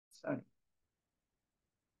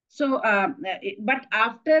So, but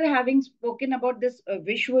after having spoken about this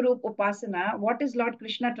Vishwarup Upasana, what is Lord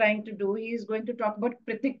Krishna trying to do? He is going to talk about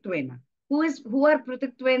Prithiktvena. Who are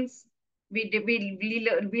Prithiktvens?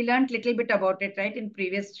 We learned little bit about it, right, in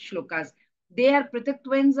previous shlokas. They are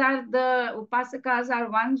Prithiktvens are the Upasakas are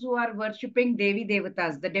ones who are worshipping Devi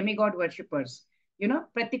Devatas, the demigod worshippers. You know,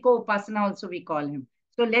 Pratiko Upasana also we call him.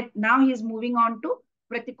 So now he is moving on to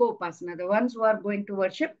Pratiko Upasana, the ones who are going to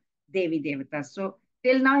worship Devi Devatas. So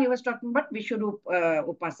till now he was talking about Vishwarup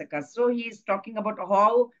Upasakas. So he is talking about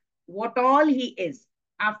what all he is.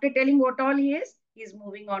 After telling what all he is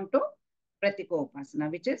moving on to Pratiko Upasana,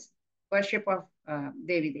 which is worship of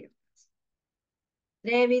Devi Devatas.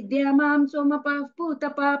 Trevidyamam somapah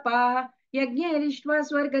putapapa yajnerištva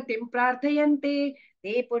swargatim prarthayante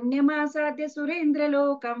te punyamasadya surendra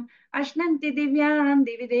lokam ashnanti divyan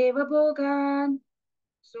divideva bhogan.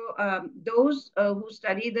 So those who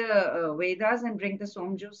study the Vedas and drink the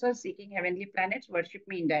som juice are seeking heavenly planets, worship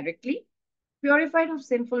me indirectly. Purified of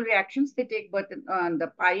sinful reactions, they take birth on the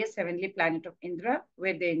pious heavenly planet of Indra,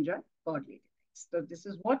 where they enjoy godly delights. So this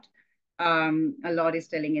is what a Lord is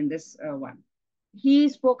telling in this one. He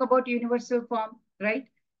spoke about universal form, right?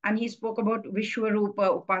 And he spoke about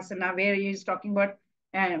Vishwarupa Upasana, where he is talking about,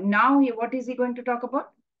 what is he going to talk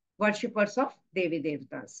about? Worshippers of Devi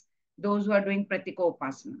Devatas, those who are doing Pratiko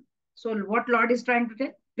Upasana. So what Lord is trying to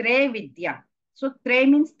tell? Tre Vidya. So Tre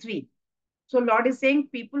means three. So Lord is saying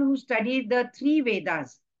people who study the three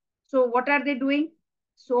Vedas. So what are they doing?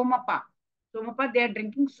 Somapa. Somapa, they are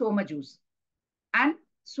drinking soma juice. And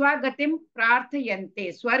swagatim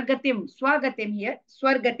prarthayante. Swagatim here,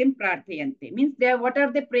 swargatim prarthayante. Means what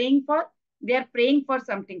are they praying for? They are praying for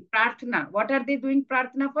something. Prarthana. What are they doing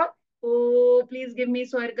prarthana for? Oh, please give me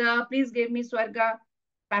swarga. Please give me swarga.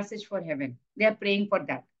 Passage for heaven. They are praying for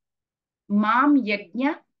that. Mam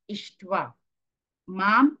yajna ishtva.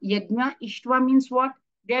 Mam yajna ishtva means what?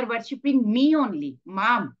 They are worshipping me only.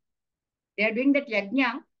 Mam. They are doing that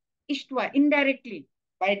yajna ishtva indirectly.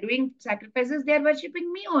 By doing sacrifices, they are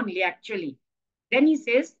worshipping me only, actually. Then he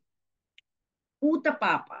says, Puta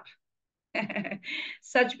Papa.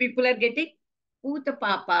 Such people are getting Puta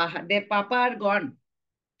Papa. Their papa are gone,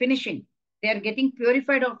 finishing. They are getting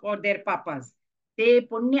purified of their papas. Te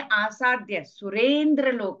Punya Asadhya,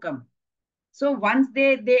 Surendra Lokam. So once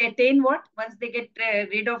they attain what? Once they get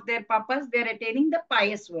rid of their papas, they are attaining the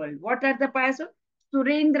pious world. What are the pious world?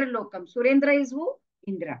 Surendra Lokam. Surendra is who?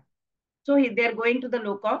 Indra. So they are going to the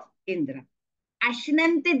lok of Indra.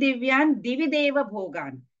 Ashnante Divyan Divideva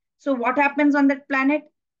Bhogan. So what happens on that planet?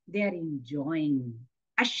 They are enjoying.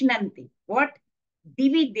 Ashnanti. What?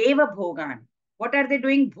 Divideva Bhogan. What are they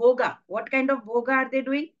doing? Bhoga. What kind of bhoga are they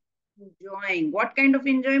doing? Enjoying. What kind of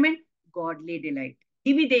enjoyment? Godly delight.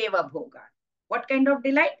 Divideva Bhogan. What kind of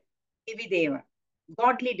delight? Divideva.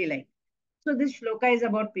 Godly delight. So this shloka is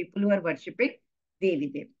about people who are worshipping Devi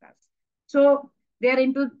Devtas. So they are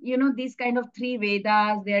into, these kind of three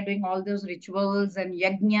Vedas. They are doing all those rituals and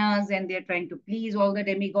yajnas, and they are trying to please all the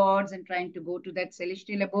demigods and trying to go to that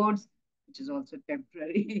celestial abodes, which is also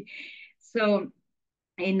temporary. So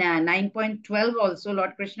in 9.12 also,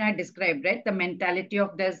 Lord Krishna had described, right, the mentality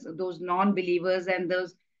of those non-believers and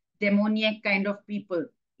those demoniac kind of people,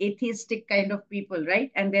 atheistic kind of people,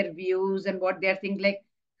 right, and their views and what they're thinking. Like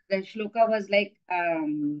the shloka was like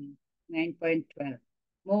 9.12.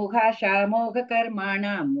 Mogha sha mogha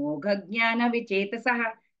karmana mogha jnana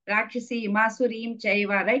vichetasaha rakshasi masurim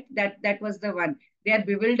chaiva, right? That was the one. They are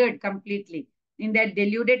bewildered completely. In that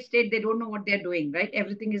deluded state, they don't know what they're doing, right?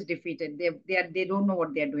 Everything is defeated. They don't know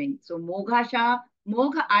what they're doing. So mogha sha,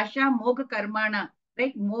 mogha asha, mogha karmana,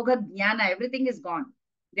 right? Mogha jnana, everything is gone.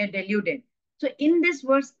 They're deluded. So in this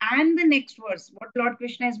verse and the next verse, what Lord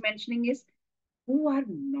Krishna is mentioning is who are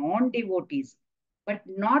non-devotees, but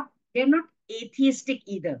they're not atheistic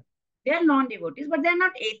either. They're non-devotees, but they're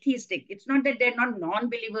not atheistic. It's not that they're not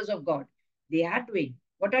non-believers of God. They are doing.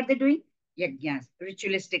 What are they doing? Yajnas,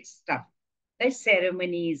 ritualistic stuff, like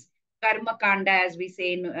ceremonies, karma kanda, as we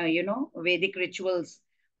say in, Vedic rituals.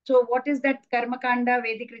 So what is that karma kanda,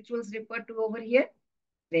 Vedic rituals referred to over here?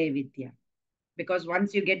 Vidya. Because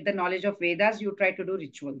once you get the knowledge of Vedas, you try to do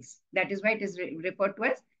rituals. That is why it is referred to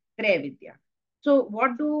as Vidya. So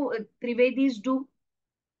what do Trivedis do?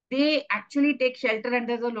 They actually take shelter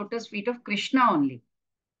under the lotus feet of Krishna only.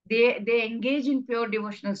 They engage in pure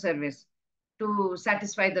devotional service to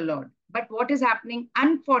satisfy the Lord. But what is happening?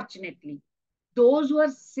 Unfortunately, those who are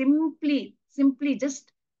simply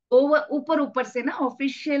just upper se na,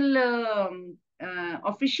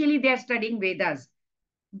 officially they are studying Vedas.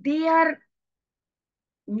 They are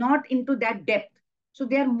not into that depth. So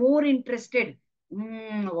they are more interested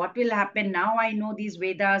what will happen now? I know these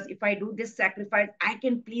Vedas. If I do this sacrifice, I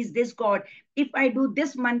can please this God. If I do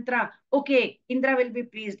this mantra, okay, Indra will be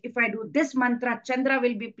pleased. If I do this mantra, Chandra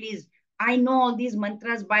will be pleased. I know all these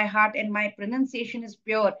mantras by heart and my pronunciation is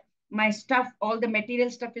pure. My stuff, all the material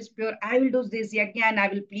stuff is pure. I will do this yajna and I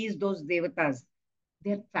will please those devatas.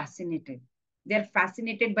 They're fascinated. They're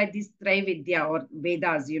fascinated by these Trividya or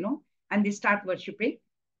Vedas, and they start worshipping.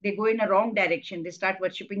 They go in a wrong direction. They start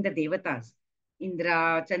worshipping the devatas,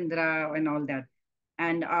 Indra, Chandra, and all that.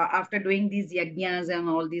 And after doing these yajnas and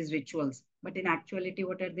all these rituals, but in actuality,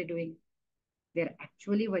 what are they doing? They're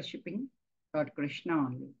actually worshipping Lord Krishna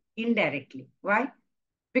only, indirectly. Why?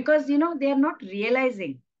 Because they are not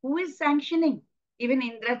realizing who is sanctioning. Even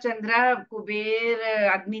Indra, Chandra, Kuber,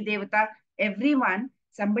 Agni Devata, everyone,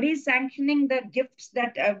 somebody is sanctioning the gifts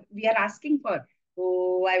that we are asking for.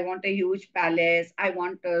 Oh, I want a huge palace. I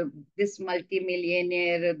want this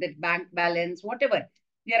multi-millionaire, that bank balance, whatever.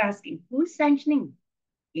 We are asking. Who is sanctioning?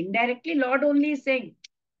 Indirectly, Lord only is saying,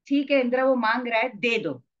 ठीक है इंद्र वो मांग रहा है दे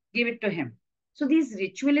दो, give it to him. So these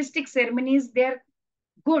ritualistic ceremonies, they're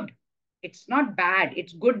good. It's not bad.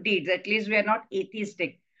 It's good deeds. At least we are not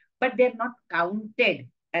atheistic, but they're not counted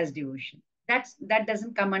as devotion. That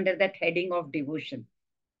doesn't come under that heading of devotion.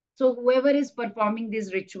 So whoever is performing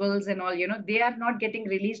these rituals and all, they are not getting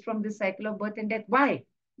released from this cycle of birth and death. Why?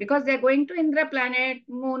 Because they're going to Indra planet,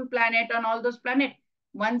 Moon planet, and all those planets.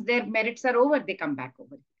 Once their merits are over, they come back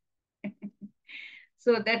over.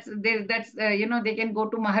 So that's they can go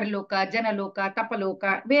to Maharloka, Janaloka,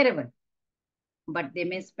 Tapaloka, wherever, but they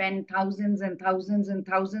may spend thousands and thousands and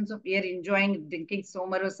thousands of years enjoying drinking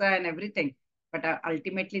somarosa and everything, but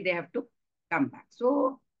ultimately they have to come back.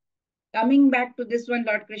 So coming back to this one,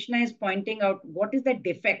 Lord Krishna is pointing out what is the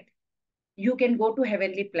defect. You can go to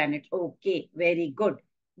heavenly planets, okay, very good,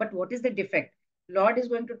 but what is the defect? Lord is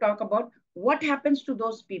going to talk about what happens to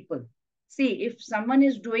those people. See, if someone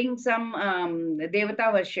is doing some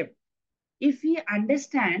devata worship, if he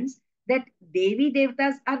understands that Devi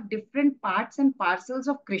Devatas are different parts and parcels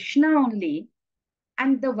of Krishna only,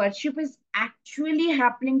 and the worship is actually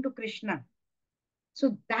happening to Krishna,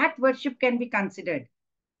 so that worship can be considered.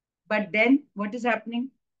 But then what is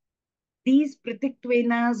happening? These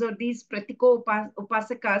Pratiktvenas or these Pratiko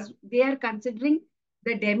Upasakas, they are considering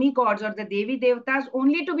the demigods or the Devi Devatas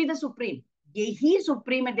only to be the supreme. He is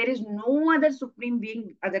supreme and there is no other supreme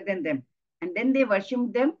being other than them. And then they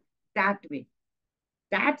worship them that way.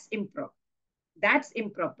 That's improper. That's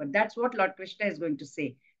improper. That's what Lord Krishna is going to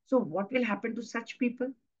say. So, what will happen to such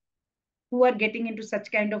people who are getting into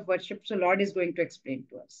such kind of worship? So, Lord is going to explain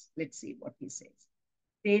to us. Let's see what he says.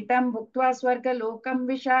 Tetam bhuktva swarga lokam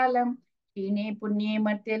vishalam, hine punye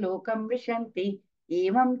matya lokam vishanti,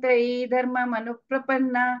 evam tai dharma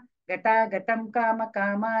manuprapanna, gata gatam kama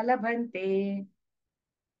kama labhante.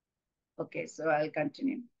 Okay, so I'll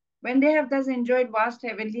continue. When they have thus enjoyed vast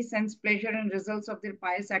heavenly sense pleasure and results of their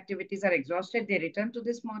pious activities are exhausted, they return to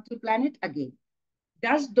this mortal planet again.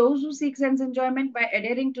 Thus, those who seek sense enjoyment by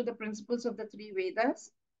adhering to the principles of the three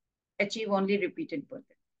Vedas achieve only repeated birth.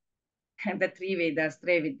 And the three Vedas,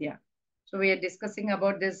 Trividya. So we are discussing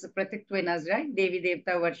about this Pratiktvenas, right? Devi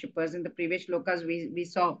Devta worshippers. In the previous shlokas, we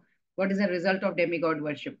saw what is the result of demigod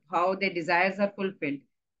worship, how their desires are fulfilled.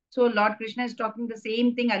 So Lord Krishna is talking the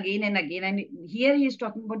same thing again and again. And here he is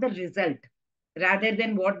talking about the result rather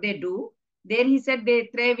than what they do. There he said they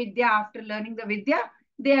Trividya, after learning the Vidya,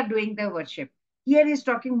 they are doing the worship. Here he is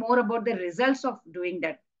talking more about the results of doing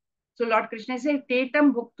that. So Lord Krishna says,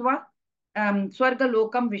 Tetam Bhuktva Swarga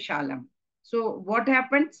Lokam Vishalam. So what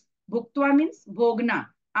happens? Bhuktva means Bhogna,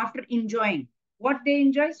 after enjoying. What they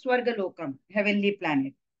enjoy? Swarga Lokam, heavenly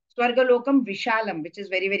planet. Swarga Lokam Vishalam, which is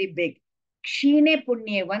very, very big. Kshine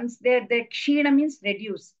Punye, once the Kshina means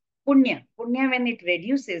reduce. Punya. Punya, when it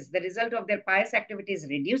reduces, the result of their pious activities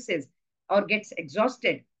reduces or gets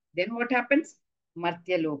exhausted. Then what happens?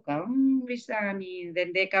 Martya Lokam Vishani.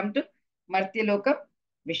 Then they come to Martya Lokam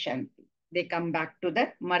Vishanti. They come back to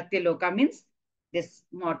the Martya Loka, means this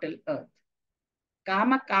mortal earth.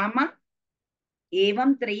 Kama Kama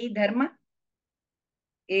Evam Trayi Dharma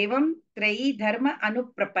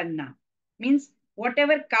Anuprapanna, means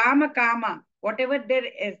whatever Kama, whatever there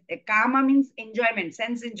is, Kama means enjoyment,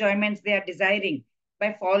 sense enjoyments they are desiring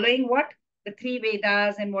by following what? The three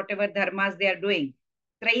Vedas and whatever dharmas they are doing.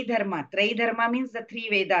 Trayi Dharma means the three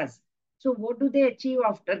Vedas. So what do they achieve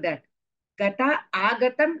after that? Gata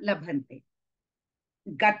Agatam Labhante.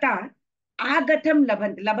 Gata Agatam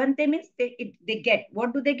Labhante. Labhante means they get.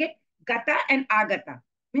 What do they get? Gata and Agata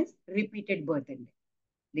means repeated birth and death.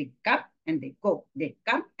 They come and they go. They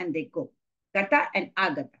come and they go. Gata and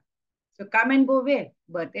Agata. So come and go where?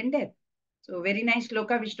 Birth and death. So very nice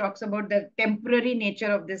shloka which talks about the temporary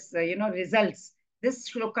nature of this, results. This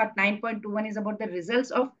shloka 9.21 is about the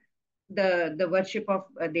results of the worship of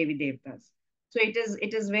Devi Devtas. So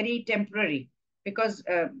it is very temporary because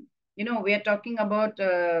we are talking about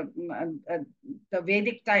the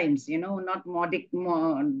Vedic times, not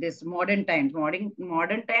this modern times.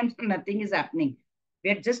 Modern times, nothing is happening. We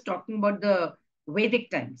are just talking about the Vedic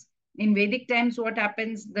times. In Vedic times, what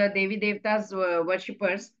happens? The Devi Devtas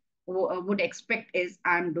worshippers would expect is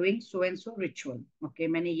I'm doing so and so ritual. Okay,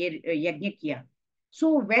 many yajna kiya.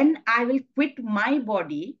 So when I will quit my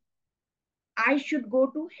body, I should go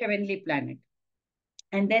to heavenly planet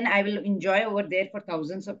and then I will enjoy over there for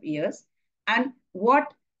thousands of years. And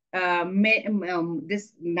what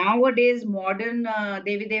this nowadays modern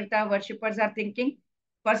Devi Devta worshippers are thinking,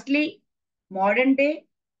 firstly, modern day,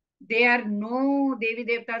 they are no Devi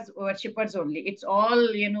Devtas worshippers only. It's all,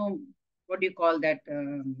 what do you call that?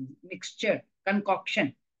 Mixture,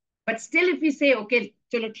 concoction. But still, if we say, okay,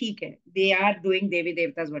 chalo theek hai, they are doing Devi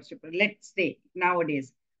Devtas worshipper. Let's say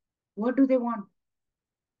nowadays, what do they want?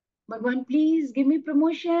 Bhagwan, please give me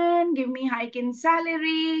promotion, give me hike in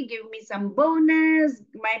salary, give me some bonus.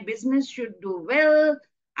 My business should do well.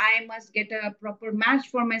 I must get a proper match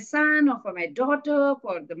for my son or for my daughter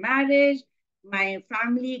for the marriage. My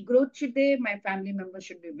family growth should be, my family members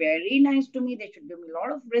should be very nice to me. They should give me a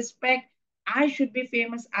lot of respect. I should be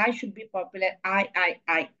famous. I should be popular. I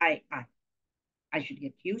should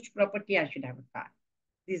get huge property. I should have a car.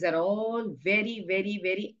 These are all very, very,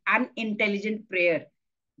 very unintelligent prayer.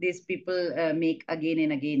 These people make again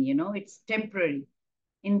and again. It's temporary.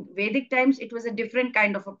 In Vedic times, it was a different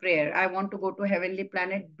kind of a prayer. I want to go to heavenly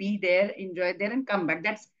planet, be there, enjoy there, and come back.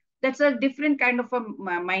 That's a different kind of a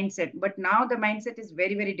mindset. But now the mindset is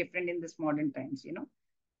very, very different in this modern times.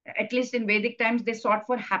 At least in Vedic times, they sought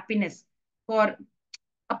for happiness for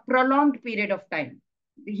a prolonged period of time.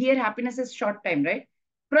 Here, happiness is short time, right?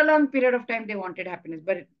 Prolonged period of time, they wanted happiness.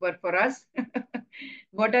 But for us,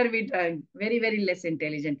 what are we trying? Very, very less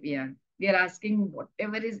intelligent we are. We are asking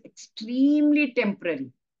whatever is extremely temporary.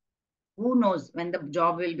 Who knows when the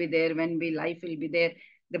job will be there, when life will be there,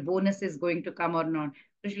 the bonus is going to come or not.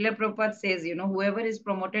 So Srila Prabhupada says, whoever is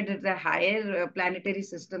promoted at a higher planetary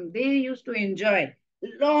system, they used to enjoy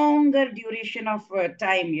longer duration of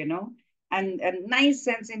time, and nice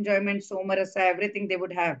sense enjoyment, somarasa, everything they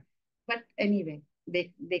would have. But anyway,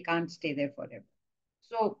 they can't stay there forever.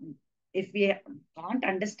 So if we can't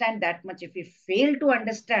understand that much, if we fail to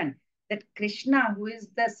understand that Krishna, who is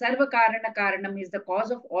the Sarva Karana Karanam, is the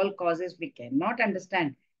cause of all causes, we cannot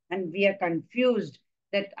understand. And we are confused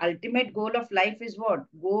that ultimate goal of life is what?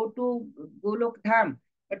 Go to Golok Dham.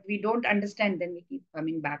 But we don't understand. Then we keep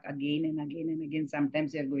coming back again and again and again.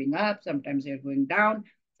 Sometimes they're going up, sometimes they're going down,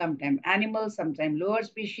 sometimes animals, sometimes lower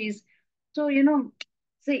species. So,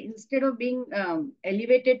 see, instead of being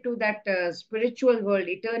elevated to that spiritual world,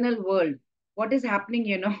 eternal world, what is happening,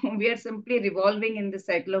 we are simply revolving in the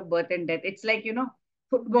cycle of birth and death. It's like,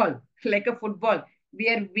 football, like a football. We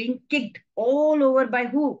are being kicked all over by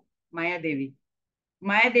who? Maya Devi.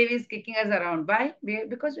 Maya Devi is kicking us around. Why?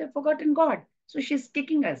 Because we have forgotten God. So she's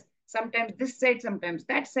kicking us. Sometimes this side, sometimes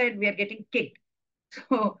that side, we are getting kicked.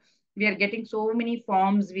 So we are getting so many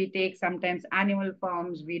forms we take, sometimes animal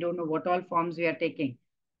forms. We don't know what all forms we are taking,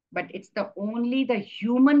 but it's the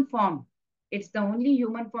human form. It's the only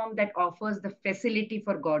human form that offers the facility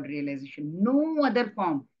for God realization. No other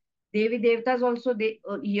form. Devi Devtas also, they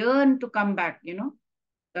yearn to come back,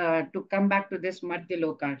 to come back to this Madhya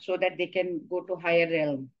Loka so that they can go to higher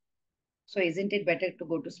realm. So isn't it better to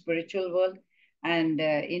go to spiritual world and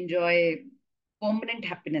enjoy permanent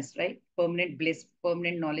happiness, right? Permanent bliss,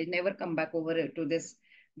 permanent knowledge. Never come back over to this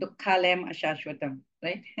dukkhalayam ashashvatam,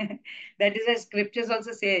 right? That is as scriptures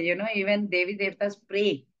also say, even Devi Devtas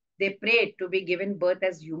pray. They pray to be given birth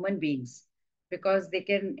as human beings because they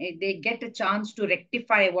get a chance to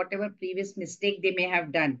rectify whatever previous mistake they may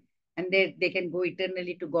have done, and they can go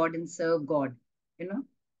eternally to God and serve God, you know.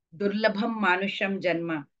 Durlabham manusham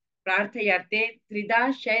janma prarthayarte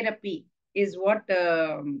trida shairapi is what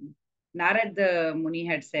Narad Muni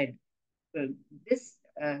had said. This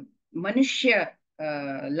Manushya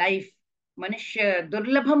life, Manushya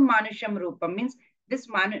Durlabham Manusham Rupam means this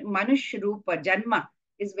Manush Rupa Janma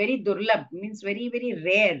is very Durlabh, means very, very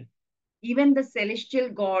rare. Even the celestial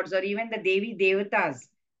gods or even the Devi Devatas,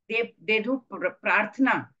 they do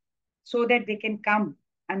prarthana so that they can come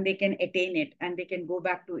and they can attain it and they can go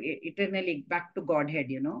back to eternally back to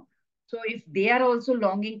Godhead, So if they are also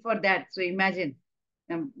longing for that, so imagine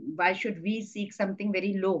why should we seek something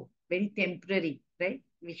very low, very temporary, right?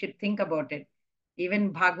 We should think about it.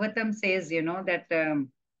 Even Bhagavatam says, that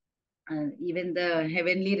Even the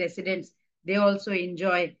heavenly residents, they also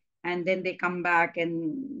enjoy, and then they come back,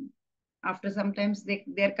 and after sometimes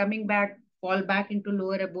they're coming back, fall back into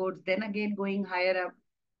lower abodes, then again going higher up.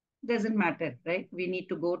 Doesn't matter, right? We need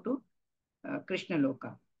to go to Krishna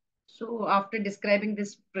Loka. So after describing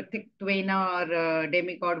this Pratiktvena or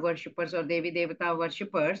demigod worshippers or Devi Devata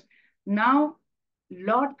worshippers, now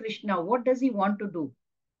Lord Krishna, what does he want to do?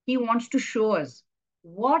 He wants to show us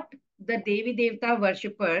what the Devi Devata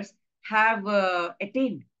worshippers have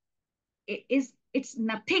attained. It's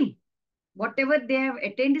nothing. Whatever they have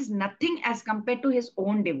attained is nothing as compared to his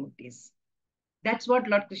own devotees. That's what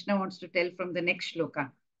Lord Krishna wants to tell from the next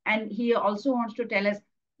shloka. And he also wants to tell us,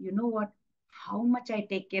 you know what? How much I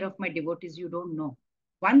take care of my devotees, you don't know.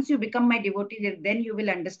 Once you become my devotee, then you will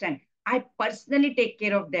understand. I personally take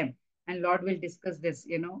care of them. And Lord will discuss this,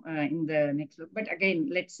 in the next look. But again,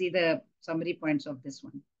 let's see the summary points of this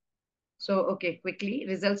one. So, okay, quickly,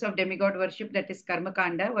 results of demigod worship, that is Karma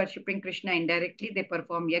Kanda, worshipping Krishna indirectly. They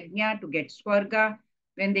perform yajna to get swarga.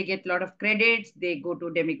 When they get a lot of credits, they go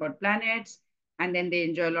to demigod planets, and then they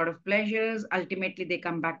enjoy a lot of pleasures. Ultimately, they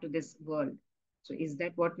come back to this world. So, is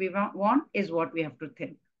that what we want? Is what we have to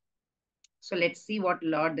think. So, let's see what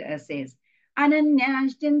Lord says.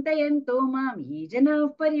 Ananyashchintayanto mam ye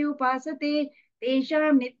janav paryupasate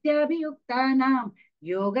tesham nityabhiyuktanam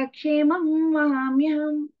yogakshemam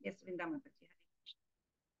vahamyam. Yes, Vrinda Mataji.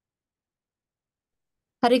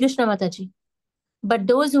 Hare Krishna Mataji. But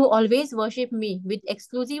those who always worship me with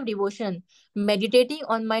exclusive devotion, meditating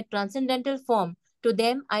on my transcendental form, to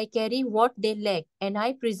them I carry what they lack and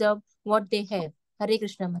I preserve what they have. Hare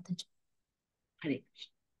Krishna Mataji. Hare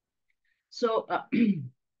Krishna. So,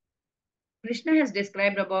 Krishna has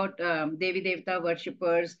described about Devi Devata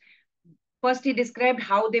worshippers. First, he described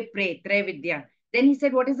how they pray, Traividya. Then he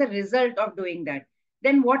said, what is the result of doing that?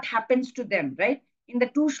 Then what happens to them, right? In the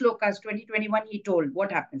two shlokas, 2021, he told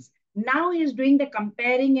what happens. Now he is doing the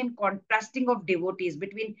comparing and contrasting of devotees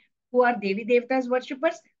between who are Devi Devata's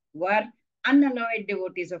worshippers, who are unalloyed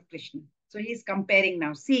devotees of Krishna. So he is comparing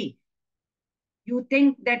now. See, you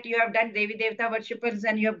think that you have done Devi Devata worshippers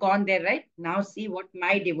and you have gone there, right? Now see what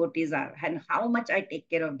my devotees are and how much I take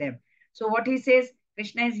care of them. So what he says,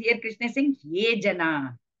 Krishna is here, Krishna is saying, Ye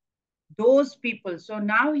Jana, those people. So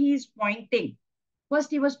now he is pointing. First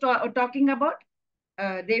he was talking about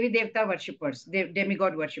Devi Devata worshippers,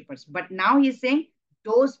 demigod worshippers. But now he's saying,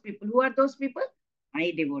 those people. Who are those people?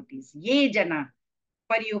 My devotees. Ye Jana,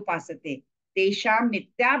 Paryupasate, Tesham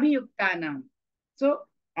Nityabhiyuktanam. So,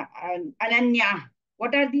 Ananya,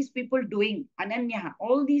 what are these people doing? Ananya,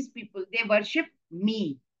 all these people, they worship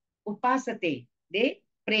me. Upasate, they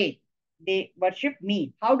pray. They worship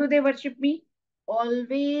me. How do they worship me?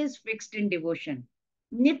 Always fixed in devotion.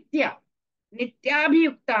 Nitya,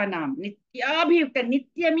 Nityabhiyuktanam. Nityabhiyukta.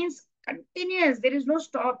 Nitya means continuous. There is no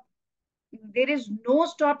stop. There is no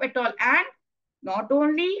stop at all. And not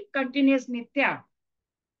only continuous Nitya,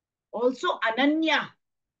 also Ananya.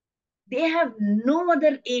 They have no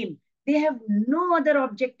other aim. They have no other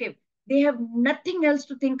objective. They have nothing else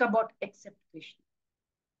to think about except Krishna.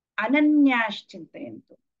 Ananyash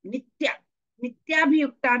chintayanto. Nitya.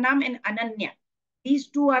 Nityabhiyuktanam and Ananya. These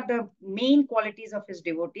two are the main qualities of his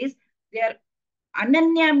devotees. They are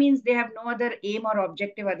Ananya means they have no other aim or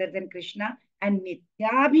objective other than Krishna. And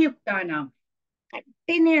Nityabhiyuktanam,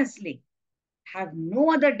 continuously have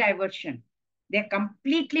no other diversion. They're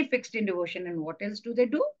completely fixed in devotion. And what else do they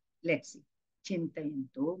do? Let's see.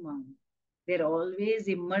 Chintayanto mam. They're always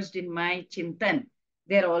immersed in my chintan.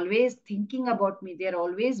 They're always thinking about me. They're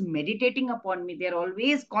always meditating upon me. They're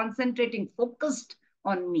always concentrating, focused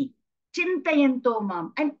on me. Chintayanto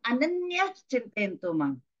mam. And Ananya Chintayanto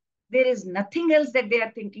mam. There is nothing else that they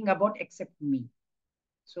are thinking about except me.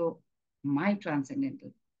 So, my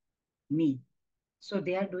transcendental, me. So,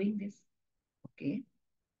 they are doing this. Okay.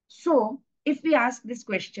 So, if we ask this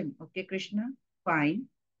question, okay, Krishna, fine.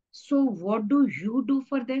 So, what do you do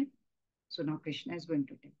for them? So, now Krishna is going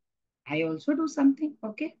to tell. I also do something.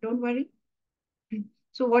 Okay, don't worry.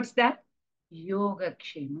 So, what's that? Yoga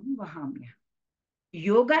Kshemam Vahamya.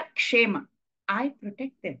 Yoga Kshema. I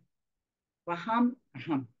protect them. Vaham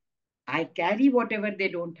Aham. I carry whatever they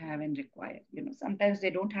don't have and require. Sometimes they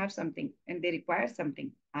don't have something and they require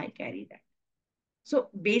something. I carry that. So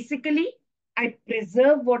basically, I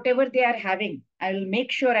preserve whatever they are having. I will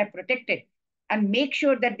make sure I protect it and make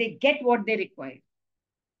sure that they get what they require.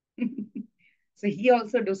 So he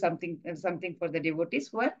also do something for the devotees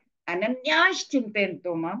who are ananyash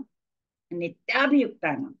chintayantomam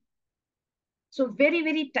nityabhiyuktanam. So very,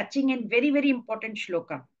 very touching and very, very important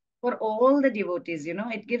shloka for all the devotees.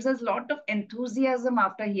 It gives us a lot of enthusiasm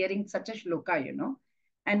after hearing such a shloka.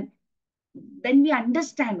 And then we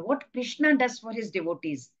understand what Krishna does for his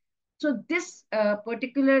devotees. So this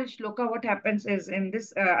particular shloka, what happens is in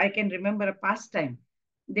this, I can remember a past time.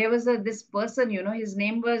 There was this person, his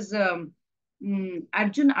name was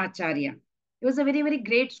Arjun Acharya. He was a very, very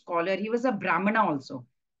great scholar. He was a Brahmana also.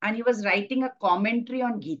 And he was writing a commentary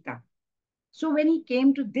on Gita. So when he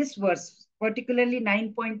came to this verse, particularly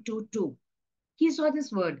 9.22, he saw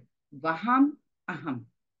this word, Vaham Aham.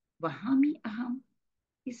 Vahami Aham.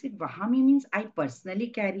 He said, Vahami means I personally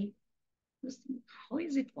carry. I was thinking, how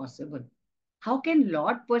is it possible? How can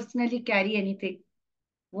Lord personally carry anything?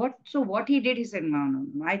 What? So what he did, he said, no, no,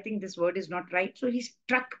 no, I think this word is not right. So he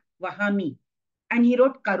struck Vahami and he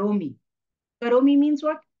wrote Karomi. Karomi means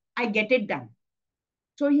what? I get it done.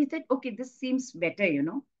 So he said, okay, this seems better.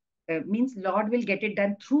 Means Lord will get it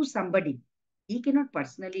done through somebody. He cannot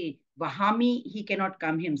personally, Vahami, he cannot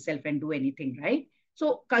come himself and do anything, right?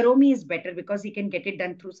 So Karomi is better because he can get it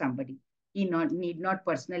done through somebody. He need not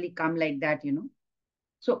personally come like that.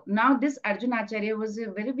 So now this Arjun Acharya was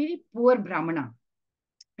a very, very poor Brahmana.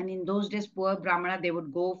 And in those days, poor Brahmana, they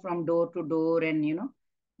would go from door to door and,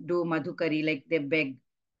 do madhukari, like they beg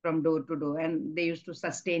from door to door. And they used to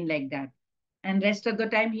sustain like that. And rest of the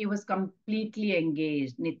time, he was completely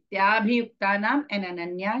engaged. Nityabhiyuktanam and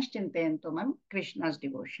ananyash chintayantomam, Krishna's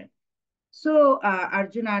devotion. So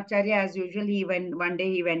Arjuna Acharya, as usual, one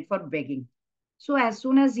day he went for begging. So as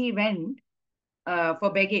soon as he went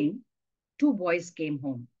for begging, two boys came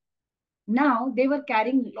home. Now they were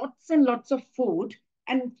carrying lots and lots of food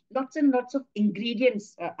and lots of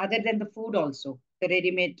ingredients other than the food also, the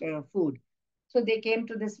ready-made food. So they came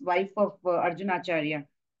to this wife of Arjunacharya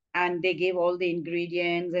and they gave all the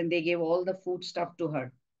ingredients and they gave all the food stuff to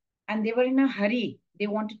her. And they were in a hurry. They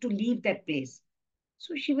wanted to leave that place.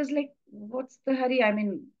 So she was like, what's the hurry? I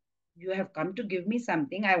mean, you have come to give me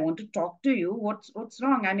something. I want to talk to you. What's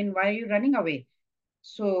wrong? I mean, why are you running away?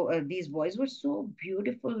 So these boys were so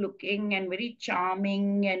beautiful looking and very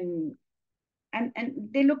charming and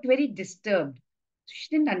they looked very disturbed. So she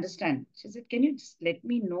didn't understand. She said, "Can you just let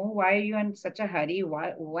me know why you are in such a hurry?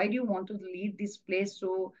 Why do you want to leave this place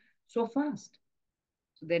so fast?"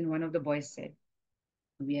 So then one of the boys said,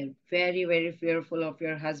 "We are very, very fearful of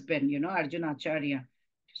your husband, Arjun Acharya."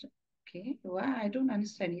 She said, "Okay, why? I don't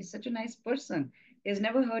understand. He's such a nice person. He has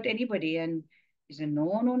never hurt anybody." And he said,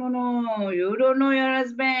 "No, no, no, no. You don't know your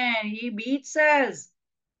husband. He beats us.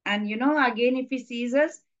 And again, if he sees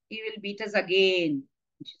us, he will beat us again."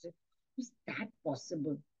 And she said, "Is that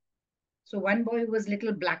possible?" So one boy who was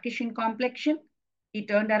little blackish in complexion, he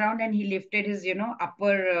turned around and he lifted his,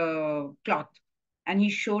 upper cloth, and he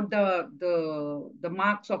showed the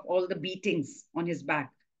marks of all the beatings on his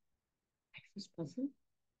back. I was puzzled.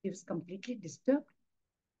 He was completely disturbed.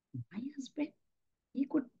 My husband, he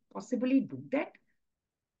could possibly do that?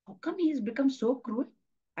 How come he has become so cruel?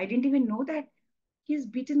 I didn't even know that. He has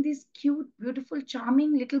beaten these cute, beautiful,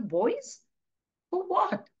 charming little boys. For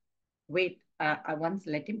what? Wait, I once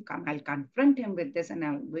let him come. I'll confront him with this and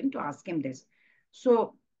I'm going to ask him this.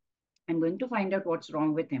 So I'm going to find out what's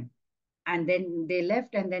wrong with him. And then they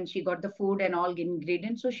left, and then she got the food and all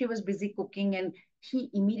ingredients. So she was busy cooking, and she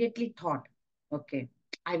immediately thought, okay,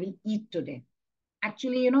 I will eat today.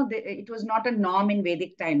 Actually, it was not a norm in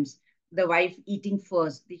Vedic times. The wife eating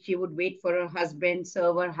first. She would wait for her husband,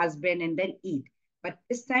 serve her husband, and then eat. But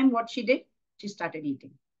this time, what she did, she started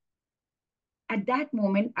eating. At that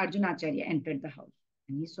moment, Arjunacharya entered the house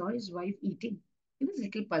and he saw his wife eating. He was a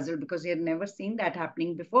little puzzled because he had never seen that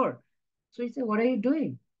happening before. So he said, "What are you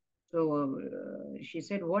doing?" So she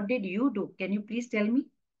said, "What did you do? Can you please tell me?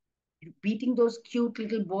 You're beating those cute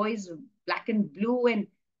little boys, black and blue, and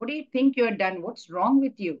what do you think you have done? What's wrong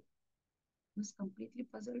with you?" He was completely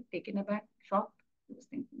puzzled, taken aback, shocked. He was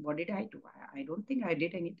thinking, "What did I do? I don't think I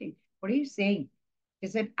did anything. What are you saying?" He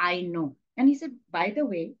said, "I know." And he said, "By the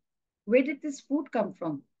way, where did this food come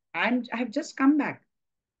from? I have just come back."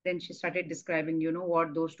 Then she started describing,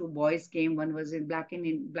 what those two boys came. One was in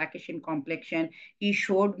blackish in complexion. He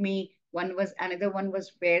showed me another one was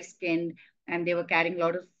fair skinned, and they were carrying a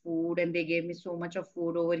lot of food, and they gave me so much of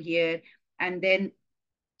food over here. And then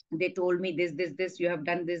they told me this, you have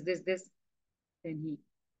done this. Then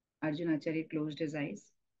Arjun Acharya closed his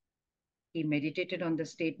eyes. He meditated on the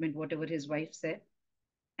statement, whatever his wife said,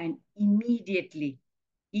 and immediately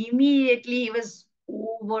he was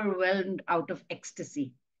overwhelmed out of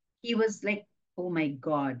ecstasy. He was like, "Oh my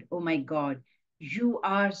God, oh my God, you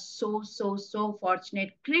are so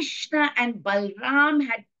fortunate. Krishna and Balram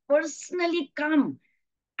had personally come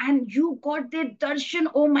and you got their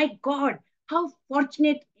darshan. Oh my God, how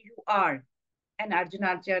fortunate you are." And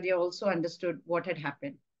Arjunacharya also understood what had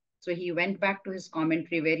happened. So he went back to his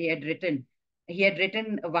commentary where he had written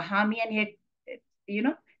Vahami, and he had, you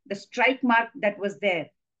know, the strike mark that was there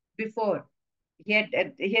before. He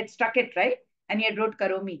had struck it, right? And he had wrote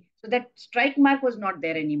Karomi. So that strike mark was not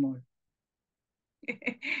there anymore.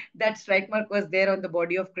 That strike mark was there on the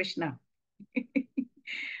body of Krishna.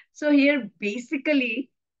 So here,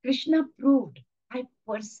 basically, Krishna proved I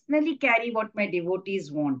personally carry what my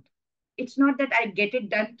devotees want. It's not that I get it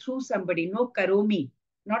done through somebody, no karomi,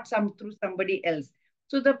 not some through somebody else.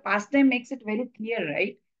 So the pastime makes it very clear,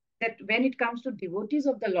 right? That when it comes to devotees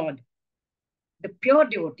of the Lord, the pure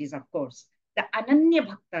devotees, of course, the ananya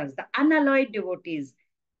bhaktas, the unalloyed devotees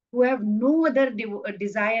who have no other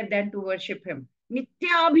desire than to worship Him,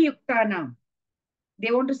 nityabhiyuktanam,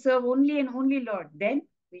 they want to serve only and only Lord. Then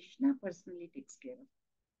Krishna personally takes care of.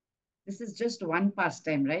 This is just one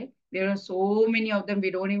pastime, right? There are so many of them, we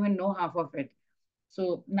don't even know half of it.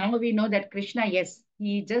 So now we know that Krishna, yes,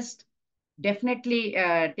 he just definitely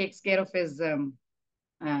takes care of his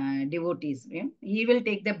devotees. Yeah? He will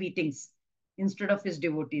take the beatings instead of his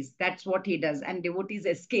devotees. That's what he does. And devotees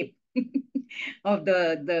escape of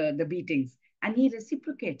the beatings. And he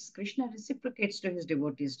reciprocates. Krishna reciprocates to his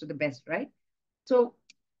devotees to the best, right? So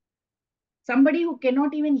somebody who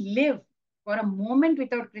cannot even live for a moment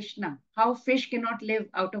without Krishna, how fish cannot live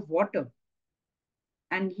out of water.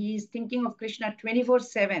 And he is thinking of Krishna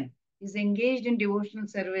 24/7. He's engaged in devotional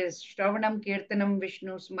service, Shravanam, Kirtanam,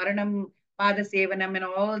 Vishnu, Smaranam, Pada Sevanam, and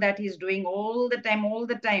all that he's doing all the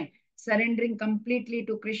time, surrendering completely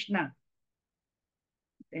to Krishna.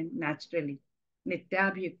 Then naturally,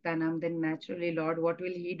 Nityabhyuktanam, then naturally, Lord, what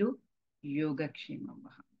will he do? Yoga Kshemam.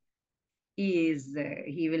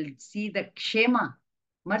 He will see the Kshema,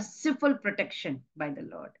 merciful protection by the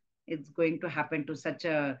Lord. It's going to happen to such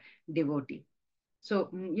a devotee. So,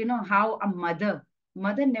 you know how a mother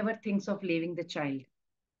never thinks of leaving the child.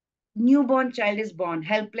 Newborn child is born,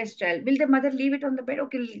 helpless child. Will the mother leave it on the bed?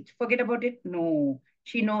 Okay, forget about it. No,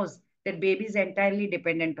 she knows that baby is entirely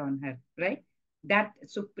dependent on her, right? That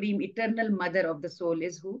supreme, eternal mother of the soul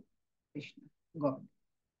is who? Krishna, God.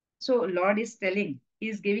 So Lord is telling,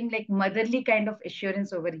 He's giving like motherly kind of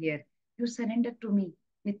assurance over here. You surrender to me.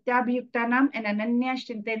 Nityabhyuktanam and ananya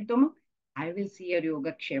shintentum. I will see your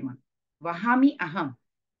yoga kshema. Vahami aham.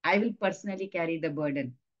 I will personally carry the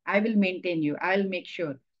burden. I will maintain you. I will make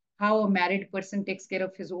sure. How a married person takes care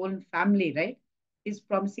of his own family, right? He's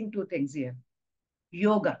promising two things here.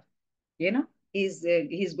 Yoga, you know, he's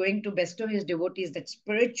going to bestow his devotees that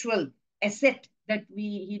spiritual asset that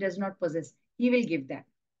he does not possess. He will give that.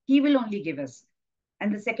 He will only give us.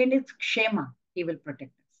 And the second is kshema. He will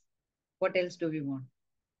protect us. What else do we want?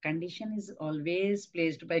 Condition is always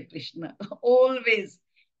placed by Krishna. Always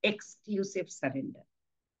exclusive surrender.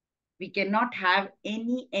 We cannot have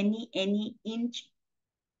any inch,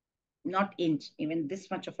 not inch, even this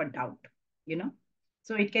much of a doubt, you know.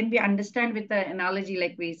 So it can be understood with the analogy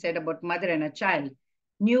like we said about mother and a child.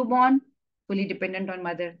 Newborn, fully dependent on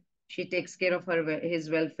mother. She takes care of his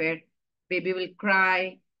welfare. Baby will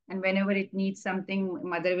cry, and whenever it needs something,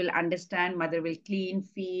 mother will understand. Mother will clean,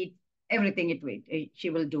 feed, everything she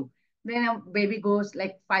will do. Then a baby goes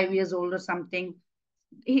like 5 years old or something.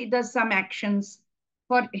 He does some actions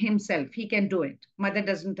for himself. He can do it. Mother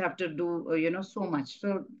doesn't have to do, so much.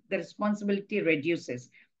 So the responsibility reduces.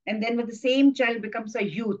 And then when the same child becomes a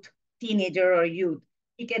youth, teenager or youth,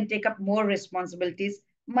 he can take up more responsibilities.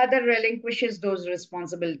 Mother relinquishes those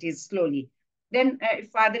responsibilities slowly. Then if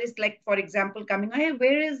father is like, for example, coming, hey,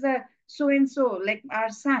 where is the so and so, like our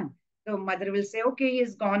son? So mother will say, okay,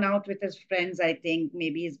 he's gone out with his friends, I think.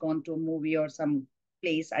 Maybe he's gone to a movie or some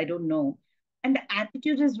place. I don't know. And the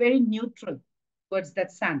attitude is very neutral towards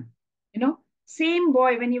that son. Same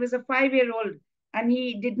boy when he was a 5-year-old and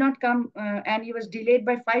he did not come and he was delayed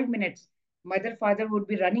by 5 minutes. Mother, father would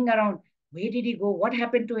be running around. Where did he go? What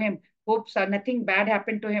happened to him? Hope nothing bad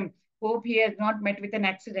happened to him. Hope he has not met with an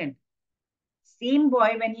accident. Same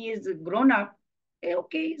boy when he is grown up,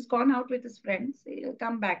 okay, he's gone out with his friends. He'll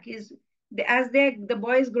come back. As the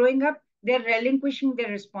boy is growing up, they're relinquishing their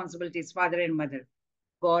responsibilities, father and mother.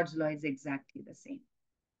 God's law is exactly the same.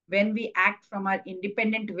 When we act from our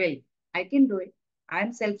independent will, I can do it. I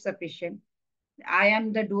am self-sufficient. I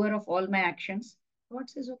am the doer of all my actions. God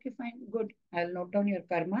says, okay, fine, good. I'll note down your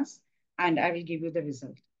karmas and I will give you the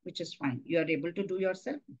result, which is fine. You are able to do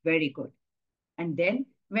yourself. Very good. And then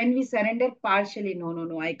when we surrender partially,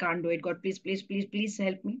 no, I can't do it. God, please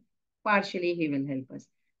help me. Partially, He will help us.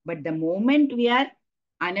 But the moment we are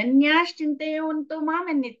ananyash chintayonto mam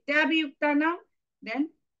and nityabhiyuktanam, then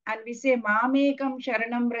and we say mamekam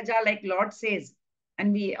sharanam raja, like Lord says,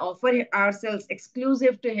 and we offer ourselves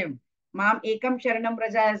exclusive to Him. Mam ekam sharanam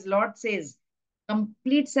raja, as Lord says,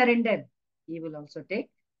 complete surrender. He will also take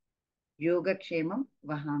yoga kshemam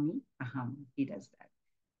vahami aham. He does that.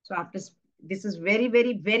 So after this is very,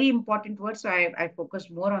 very, very important word. So I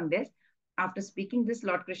focused more on this. After speaking this,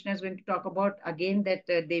 Lord Krishna is going to talk about again that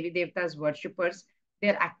Devi Devta's worshippers,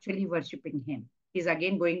 they're actually worshipping him. He's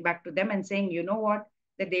again going back to them and saying, you know what?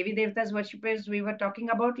 The Devi Devta's worshippers we were talking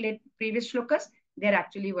about late previous shlokas, they're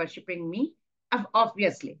actually worshipping me.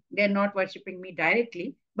 Obviously, they're not worshipping me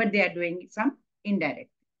directly, but they are doing some indirect.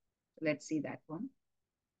 Let's see that one.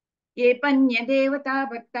 ये पन्यदेवता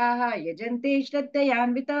भक्ताः यजन्ते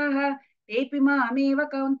श्रद्धयान्विताः तेऽपि मामेव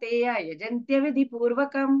कौन्तेय यजन्त्य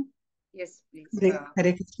विधिपूर्वकम्. Yes, please.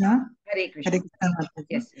 Hare Krishna. Hare Hare Krishna. Krishna Mataji.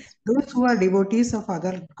 Yes, yes. Those who are devotees of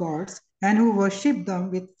other gods and who worship them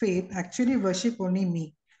with faith actually worship only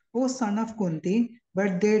me, O son of Kunti,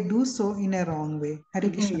 but they do so in a wrong way. Hare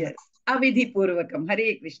Krishna. Yes. Avidhi Purvakam.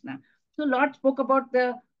 Hare Krishna. So Lord spoke about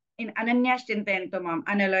the in Ananyas Chintayantamam,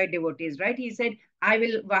 unalloyed devotees, right? He said, I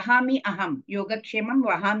will vahami aham, yoga kshemam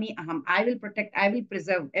vahami aham. I will protect, I will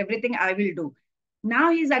preserve, everything I will do.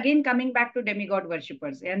 Now he's again coming back to demigod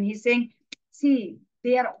worshippers and he's saying, see,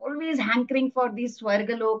 they are always hankering for this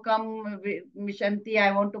Swargalokam, Mishanti,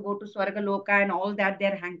 I want to go to Swargaloka and all that.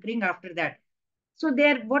 They're hankering after that. So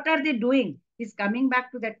they're, what are they doing? He's coming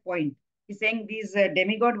back to that point. He's saying these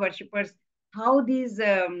demigod worshippers, how these,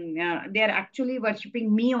 they're actually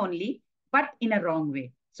worshipping me only, but in a wrong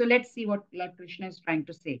way. So let's see what Lord Krishna is trying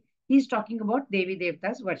to say. He's talking about Devi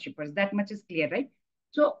Devtas worshippers. That much is clear, right?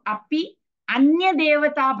 So, api anya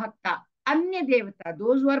devata bhakta, anya devata,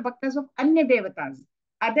 those who are bhaktas of anya devatas,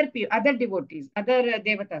 other devotees, other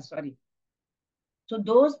devatas, sorry. So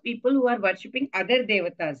those people who are worshipping other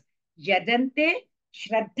devatas, yajante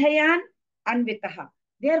shraddhayan anvitaha,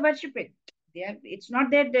 they are worshipping. They are. It's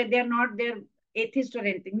not that they are not their atheist or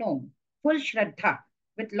anything. No, full shraddha.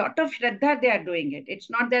 With lot of shraddha, they are doing it. It's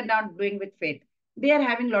not they're not doing with faith. They are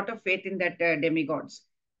having lot of faith in that demigods.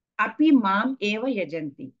 Api mam eva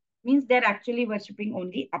yajanti means they're actually worshipping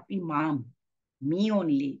only api mam, me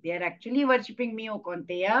only. They are actually worshipping me, O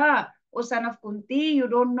Konteya, O son of Kunti. You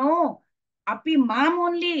don't know. Api mam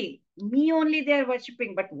only, me only they are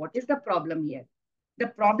worshipping. But what is the problem here? The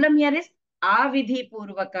problem here is avidhi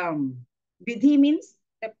purvakam. Vidhi means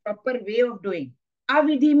the proper way of doing.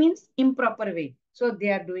 Avidhi means improper way. So they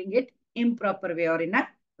are doing it improper way or in a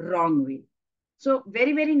wrong way. So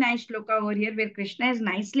very, very nice shloka over here where Krishna is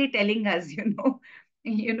nicely telling us,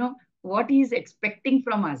 what he is expecting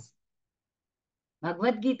from us.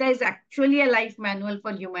 Bhagavad Gita is actually a life manual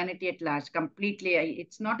for humanity at large, completely.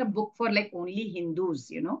 It's not a book for like only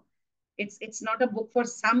Hindus. It's not a book for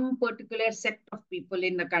some particular sect of people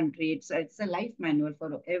in the country. It's a life manual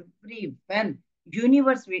for everyone.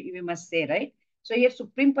 Universe, we must say, right? So here,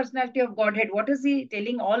 Supreme Personality of Godhead, what is he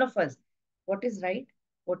telling all of us? What is right?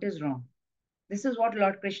 What is wrong? This is what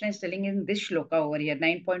Lord Krishna is telling in this shloka over here,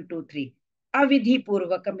 9.23. Avidhi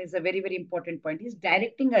Purvakam is a very, very important point. He's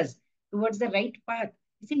directing us towards the right path.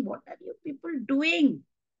 He's saying, what are you people doing?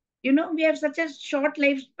 We have such a short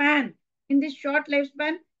lifespan. In this short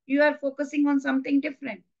lifespan, you are focusing on something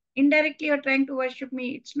different. Indirectly, you're trying to worship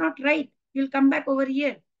me. It's not right. You'll come back over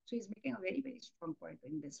here. So he's making a very, very strong point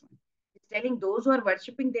in this one. He's telling those who are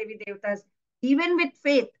worshipping Devi Devtas, even with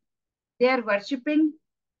faith, they are worshipping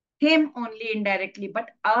him only indirectly, but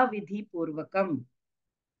avidhi purvakam.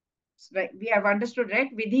 Right? We have understood, right?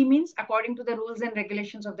 Vidhi means according to the rules and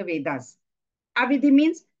regulations of the Vedas. Avidhi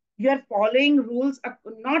means you are following rules,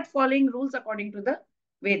 not following rules according to the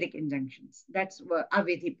Vedic injunctions. That's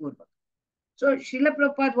avidhi purvakam. So Srila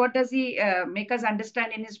Prabhupada, what does he make us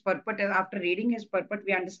understand in his purport? After reading his purport,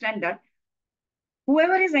 we understand that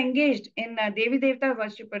whoever is engaged in Devi Devta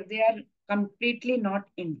worshipper, they are completely not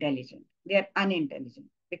intelligent. They are unintelligent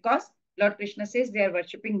because Lord Krishna says they are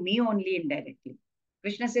worshipping me only indirectly.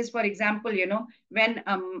 Krishna says, for example, when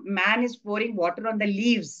a man is pouring water on the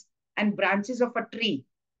leaves and branches of a tree,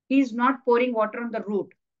 he is not pouring water on the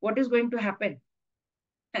root. What is going to happen?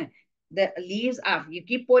 The leaves are, you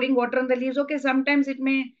keep pouring water on the leaves, okay, sometimes it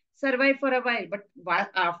may survive for a while,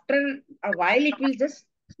 but after a while, it will just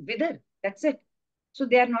wither. That's it. So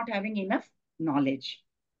they are not having enough knowledge.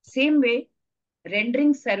 Same way,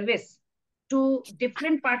 rendering service to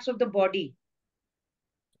different parts of the body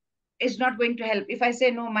is not going to help. If I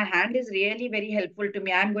say, no, my hand is really very helpful to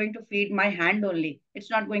me, I'm going to feed my hand only, it's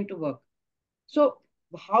not going to work. So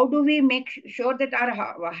how do we make sure that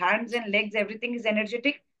our hands and legs, everything is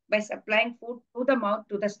energetic? By supplying food to the mouth,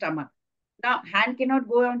 to the stomach. Now, hand cannot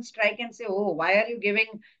go on strike and say, oh, why are you giving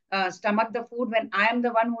stomach the food when I am the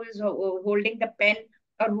one who is holding the pen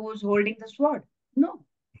or who is holding the sword? No.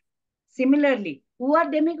 Similarly, who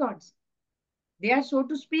are demigods? They are, so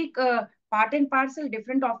to speak, part and parcel,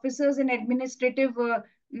 different officers and administrative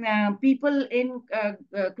people in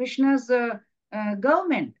Krishna's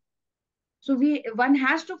government. So one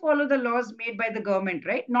has to follow the laws made by the government,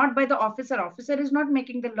 right? Not by the officer. Officer is not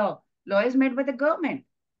making the law. Law is made by the government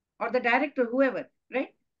or the director, whoever, right?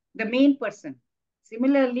 The main person.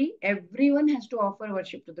 Similarly, everyone has to offer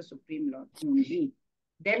worship to the Supreme Lord only.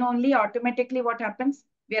 Then only automatically what happens?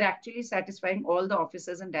 We are actually satisfying all the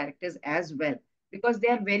officers and directors as well, because they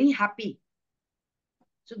are very happy.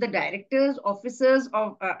 So the directors, officers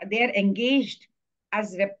of they are engaged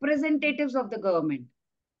as representatives of the government.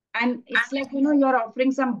 And it's like, you're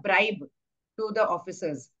offering some bribe to the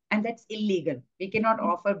officers, and that's illegal. We cannot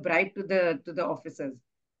offer bribe to the officers.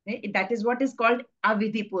 That is what is called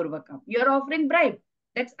avidhi purvakam. You're offering bribe.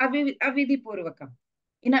 That's avidhi purvakam.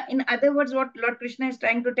 In other words, what Lord Krishna is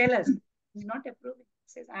trying to tell us, he's not approving. He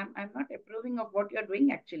says, I'm not approving of what you're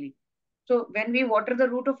doing actually. So when we water the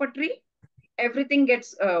root of a tree, everything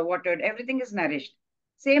gets watered, everything is nourished.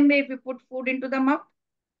 Same way, if we put food into the mouth,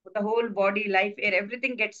 the whole body, life, air,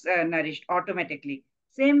 everything gets nourished automatically.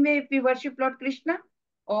 Same way, if we worship Lord Krishna,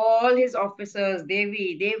 all his officers,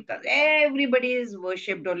 Devi, Devtas, everybody is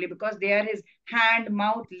worshipped only because they are his hand,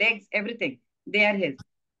 mouth, legs, everything. They are his.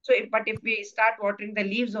 So, but if we start watering the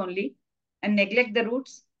leaves only and neglect the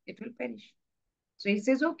roots, it will perish. So he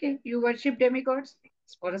says, okay, you worship demigods.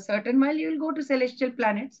 For a certain while, you will go to celestial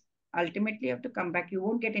planets. Ultimately, you have to come back. You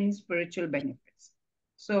won't get any spiritual benefits.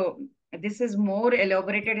 So this is more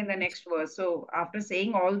elaborated in the next verse. So after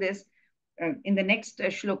saying all this, in the next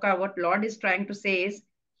shloka, what Lord is trying to say is,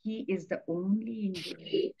 he is the only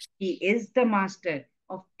enjoyer. He is the master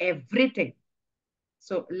of everything.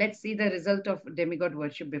 So let's see the result of demigod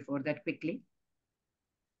worship before that quickly.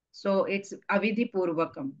 So it's avidhi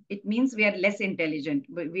purvakam. It means we are less intelligent.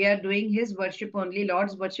 We are doing his worship only,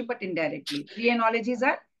 Lord's worship, but indirectly. Three analogies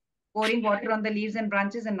are pouring water on the leaves and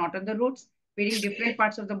branches and not on the roots, feeding different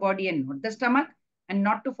parts of the body and not the stomach, and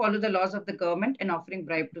not to follow the laws of the government and offering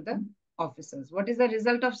bribe to the officers. What is the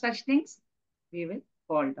result of such things? We will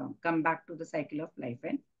fall down, come back to the cycle of life.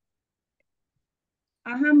 And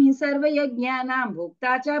अहम हि सर्वयज्ञानां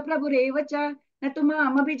भोक्ता च प्रभुरेव च न तु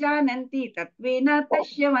मामभिजानन्ति तत्त्वेन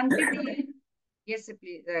तस्यवन्ति ते. Yes,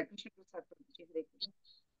 please, Krishna Prasad.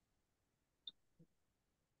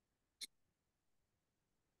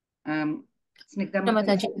 Snigdha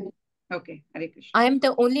Mataji. Okay, Hare Krishna. I am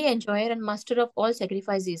the only enjoyer and master of all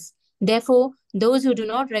sacrifices. Therefore, those who do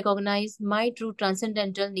not recognize my true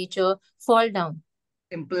transcendental nature fall down.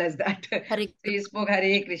 Simple as that. Hare So he spoke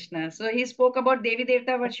Hare Krishna. So he spoke about Devi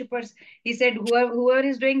Devta worshippers. He said, whoever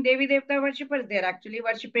is doing Devi Devta worshippers, they're actually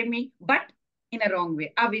worshipping me, but in a wrong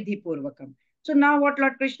way. Avidhi Purvakam. So now what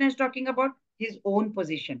Lord Krishna is talking about? His own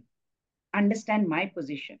position. Understand my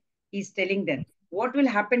position. He's telling them, what will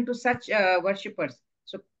happen to such worshippers?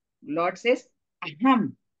 So Lord says,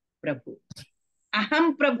 Aham Prabhu.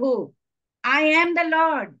 Aham Prabhu. I am the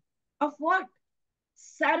Lord. Of what?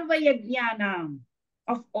 Sarva Yajnanam.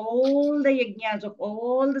 Of all the yajnas, of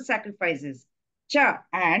all the sacrifices. Cha,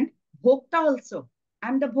 and Bhokta also.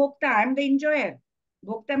 I'm the Bhokta, I'm the enjoyer.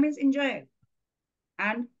 Bhokta means enjoyer.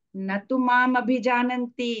 And Natumam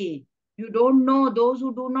Abhijananti. You don't know, those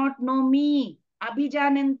who do not know me.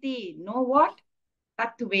 Abhijananti. Know what?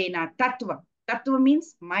 Tattvena, Tattva. Tattva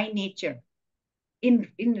means my nature. In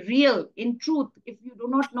real, in truth, if you do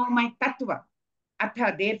not know my Tattva,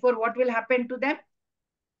 Atha, therefore what will happen to them?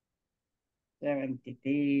 Javantite.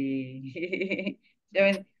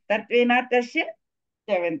 Tatvena tasya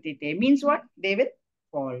javantite. Means what? They will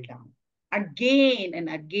fall down. Again and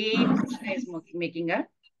again, Krishna is making a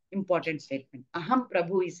important statement. Aham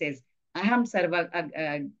Prabhu, he says. Aham Sarva,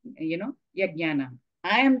 Yajnana.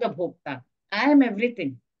 I am the Bhokta. I am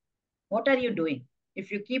everything. What are you doing?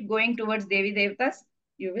 If you keep going towards Devi Devtas,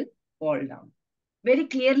 you will fall down. Very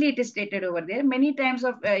clearly it is stated over there. Many times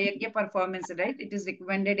of yajna performance, right? It is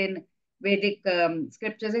recommended in Vedic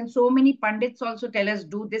scriptures, and so many pandits also tell us,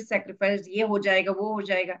 do this sacrifice, ye ho jayega, wo ho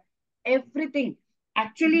jayega. Everything.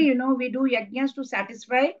 Actually, we do yajnas to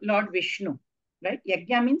satisfy Lord Vishnu, right?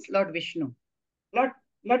 Yajna means Lord Vishnu. Lord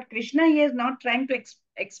Krishna here is now trying to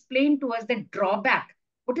explain to us the drawback.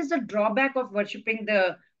 What is the drawback of worshipping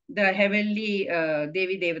the heavenly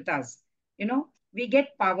Devi Devatas? We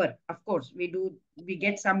get power, of course. We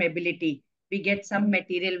get some ability. We get some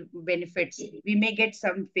material benefits. We may get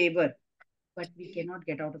some favor, but we cannot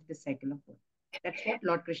get out of the cycle of birth. That's what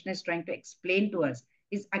Lord Krishna is trying to explain to us.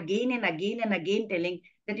 Is again and again and again telling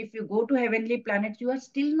that if you go to heavenly planets, you are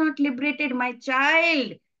still not liberated, my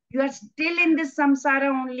child. You are still in this samsara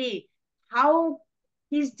only. How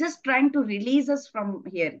He's just trying to release us from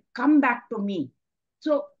here. Come back to me.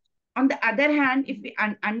 So, on the other hand, if we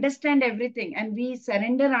understand everything and we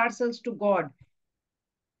surrender ourselves to God,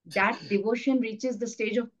 that devotion reaches the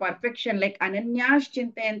stage of perfection, like Ananyash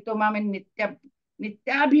Chintayanto Mam and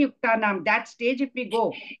Nityabhiyuktanam. That stage, if we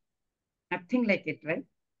go, nothing like it, right?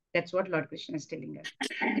 That's what Lord Krishna is telling us.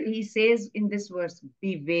 He says in this verse,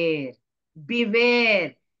 beware,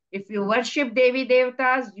 beware. If you worship Devi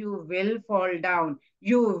Devtas, you will fall down.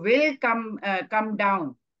 You will come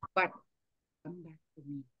down. But come back to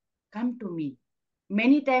me. Come to me.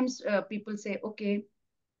 Many times people say, okay,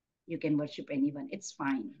 you can worship anyone. It's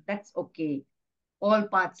fine. That's okay. All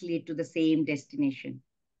paths lead to the same destination.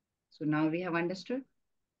 So now we have understood.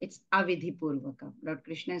 It's avidhi purvaka. Lord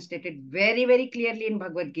Krishna stated very, very clearly in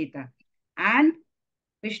Bhagavad Gita. And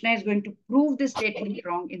Krishna is going to prove this statement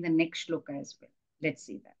wrong in the next shloka as well. Let's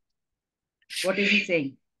see that. What is he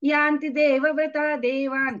saying? Yanti deva vrata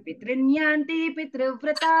devan pitrinyanti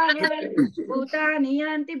pitrivrataha bhutani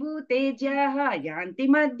yanti bhutejyaha yanti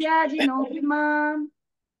madhyajinopimam.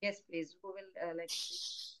 Yes, please. Who will like to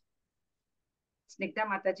read? Snigdha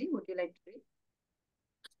Mataji, would you like to read?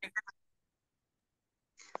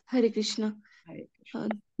 Hare Krishna. Hare Krishna.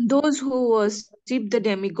 Those who worship the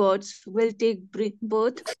demigods will take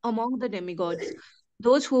birth among the demigods.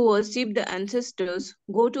 Those who worship the ancestors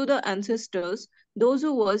go to the ancestors. Those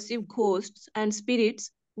who worship ghosts and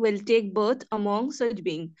spirits will take birth among such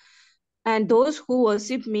beings. And those who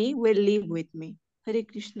worship me will live with me. Hare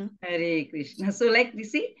Krishna. Hare Krishna. So, like we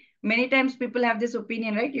see, many times people have this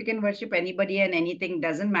opinion, right? You can worship anybody and anything,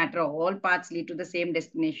 doesn't matter. All paths lead to the same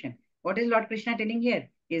destination. What is Lord Krishna telling here?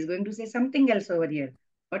 He is going to say something else over here.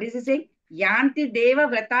 What is he saying? Yanti Deva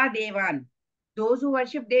Vrata Devan. Those who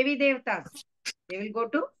worship Devi Devtas, they will go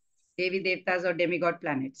to Devi Devtas or demigod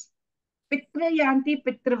planets. Pitra Yanti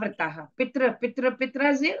Pitra Vrataha.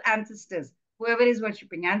 Pitra is your ancestors. Whoever is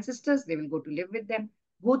worshipping ancestors, they will go to live with them.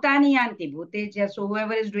 Bhutani Yanti Bhuteja. So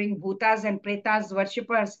whoever is doing Bhutas and Pretas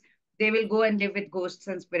worshippers, they will go and live with ghosts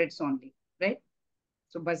and spirits only. Right?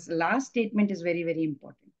 So but last statement is very, very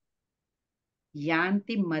important.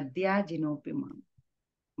 Yanti Madhya Jinopimam.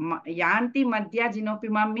 Yanti Madhya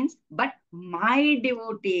Jinopimam means, but my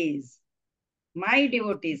devotees,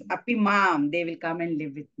 Apimam, they will come and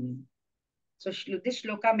live with me. So this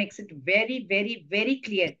shloka makes it very, very, very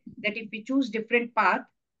clear that if we choose different path,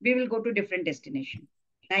 we will go to different destination.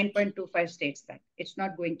 9.25 states that it's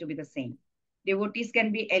not going to be the same. Devotees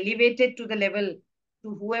can be elevated to the level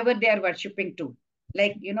to whoever they are worshipping to.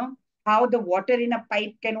 Like, how the water in a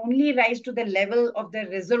pipe can only rise to the level of the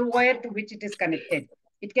reservoir to which it is connected.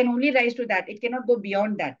 It can only rise to that. It cannot go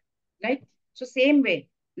beyond that, right? So same way,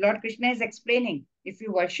 Lord Krishna is explaining, if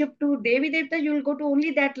you worship to Devi Devta, you will go to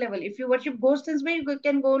only that level. If you worship ghosts and spirits, you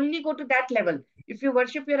can only go to that level. If you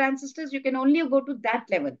worship your ancestors, you can only go to that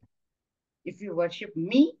level. If you worship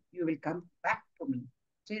me, you will come back to me.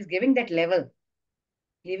 So he's giving that level,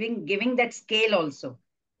 giving that scale also.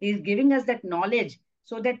 He's giving us that knowledge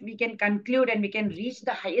so that we can conclude and we can reach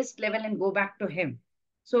the highest level and go back to him.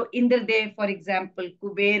 So Indra Dev, for example,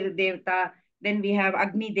 Kuber Devta, then we have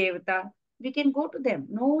Agni Devta. We can go to them,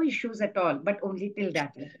 no issues at all, but only till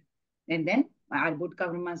that level. And then our good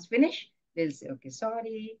karmas finish, they'll say, okay,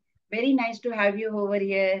 sorry, very nice to have you over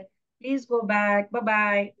here. Please go back,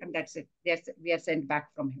 bye-bye. And that's it. We are sent back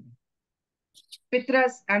from him.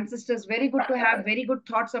 Pitras, ancestors, very good to have, very good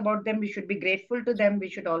thoughts about them. We should be grateful to them. We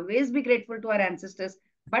should always be grateful to our ancestors,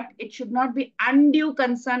 but it should not be undue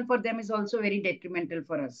concern for them is also very detrimental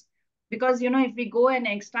for us. Because, if we go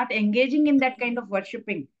and start engaging in that kind of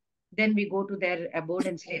worshipping, then we go to their abode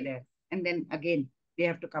and stay there. And then again, they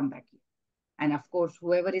have to come back here. And of course,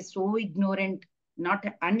 whoever is so ignorant, not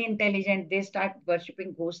unintelligent, they start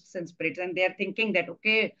worshipping ghosts and spirits. And they are thinking that,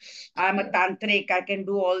 okay, I'm a tantric, I can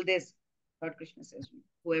do all this. Lord Krishna says,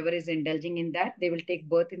 whoever is indulging in that, they will take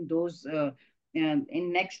birth in those,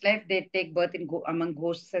 in next life, they take birth among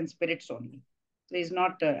ghosts and spirits only. So he's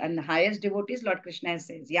not, and the highest devotees, Lord Krishna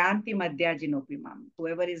says, Yanti Madhya Jinopimam.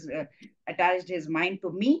 Whoever is attached his mind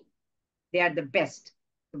to me, they are the best.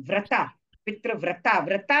 Vrata, Pitra Vrata.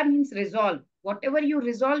 Vrata means resolve. Whatever you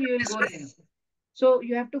resolve, you will go there. So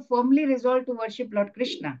you have to firmly resolve to worship Lord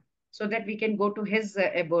Krishna so that we can go to his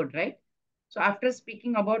abode, right? So after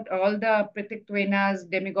speaking about all the Pratiktvenas,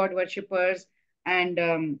 demigod worshippers,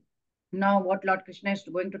 and now what Lord Krishna is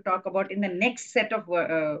going to talk about in the next set of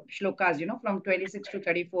shlokas, from 26 to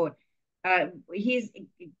 34. He's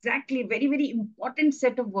exactly very, very important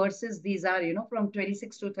set of verses. These are, from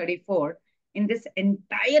 26 to 34 in this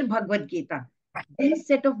entire Bhagavad Gita. This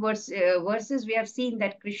set of verses, we have seen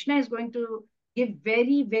that Krishna is going to give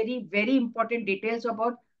very, very, very important details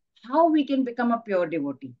about how we can become a pure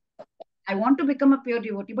devotee. I want to become a pure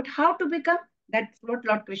devotee, but how to become? That's what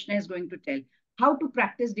Lord Krishna is going to tell. How to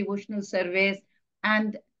practice devotional service,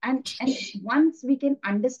 and once we can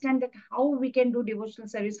understand that how we can do devotional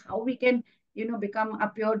service, how we can become a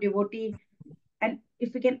pure devotee, and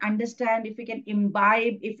if we can understand, if we can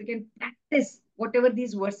imbibe, if we can practice whatever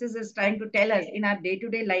these verses is trying to tell us in our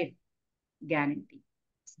day-to-day life, guarantee,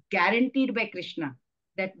 it's guaranteed by Krishna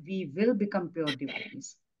that we will become pure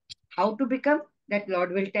devotees. How to become? That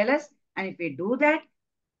Lord will tell us. And if we do that,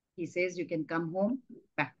 he says you can come home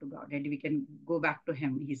back to God and we can go back to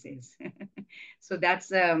him, he says. So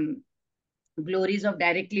that's glories of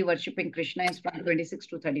directly worshipping Krishna is from 26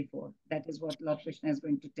 to 34. That is what Lord Krishna is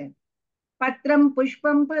going to tell. Patram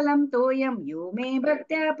pushpam phalam toyam yo me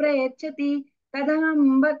bhaktya prayachati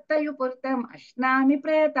tadaham bhaktayupurtam ashnami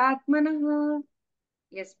prayatatmanah.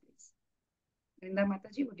 Yes, please. Vrinda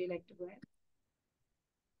Mataji, would you like to go ahead?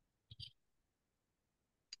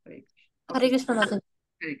 Hare Krishna. Hare Krishna Mataji.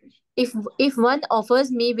 Hare Krishna. If one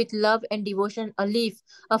offers me with love and devotion a leaf,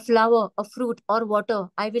 a flower, a fruit, or water,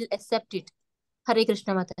 I will accept it. Hare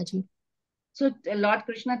Krishna Mataji. So Lord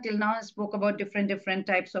Krishna till now spoke about different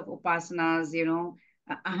types of upasanas,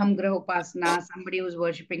 ahamgraha upasana, somebody who's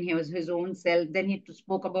worshipping his own self. Then he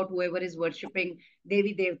spoke about whoever is worshipping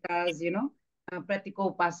Devi Devtas,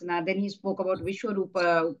 Pratiko upasana. Then he spoke about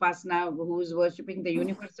Vishwarupa upasana, who is worshipping the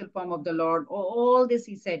universal form of the Lord. All this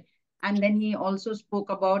he said. And then he also spoke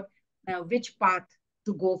about which path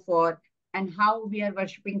to go for and how we are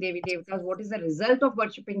worshipping Devi Devtas. What is the result of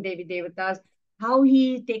worshipping Devi Devtas? How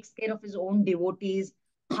he takes care of his own devotees,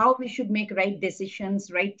 how we should make right decisions,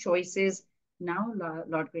 right choices. Now,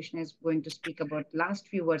 Lord Krishna is going to speak about last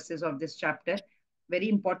few verses of this chapter, very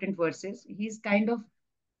important verses. He's kind of,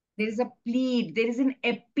 there is a plead, there is an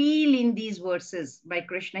appeal in these verses by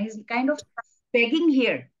Krishna. He's kind of begging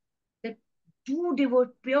here that do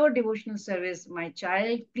pure devotional service, my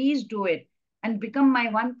child, please do it and become my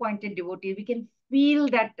one-pointed devotee. We can feel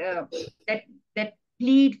that that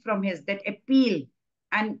plead from his, that appeal.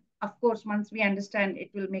 And of course, once we understand, it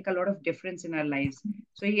will make a lot of difference in our lives.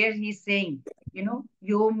 So here he's saying,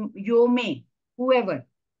 yo me, whoever,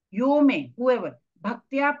 whoever,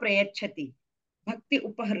 bhaktya prayachati, bhakti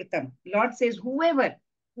upahritam. Lord says, whoever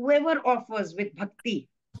offers with bhakti,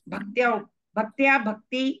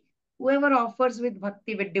 bhakti, whoever offers with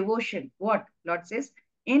bhakti, with devotion, what? Lord says,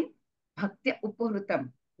 in bhakti upahritam.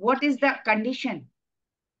 What is the condition?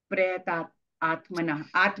 Prayatat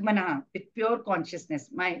atmana, with pure consciousness.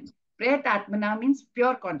 My prayat atmana means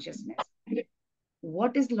pure consciousness.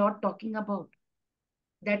 What is Lord talking about?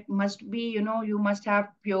 That must be, you must have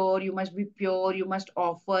pure, you must be pure, you must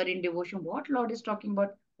offer in devotion. What Lord is talking about?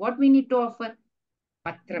 What we need to offer?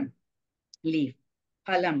 Patram, leaf,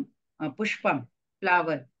 phalam, pushpam,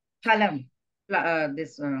 flower, phalam,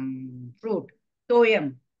 this fruit,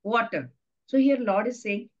 toyam, water. So here Lord is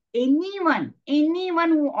saying, anyone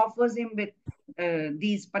who offers him with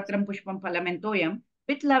these patram, pushpam, phalam, and toyam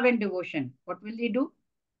with love and devotion, what will he do?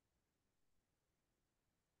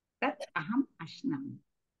 Tat aham ashnami.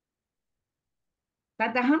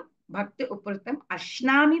 Tat aham bhakti upratam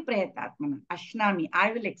ashnami prayatatmana. Ashnami,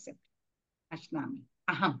 I will accept. Ashnami,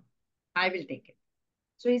 aham, I will take it.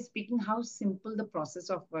 So he's speaking how simple the process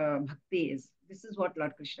of bhakti is. This is what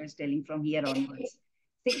Lord Krishna is telling from here onwards.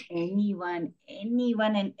 Say anyone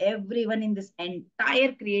and everyone in this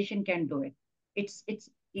entire creation can do it. It's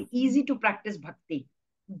easy to practice bhakti.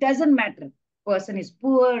 Doesn't matter. Person is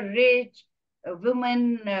poor, rich,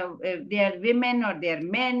 women, they are women or they are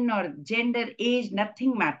men or gender, age,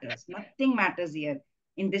 nothing matters. Nothing matters here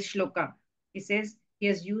in this shloka. He says he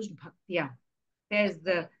has used bhaktya. There's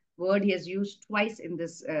the word he has used twice in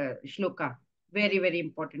this shloka. Very, very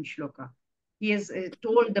important shloka. He has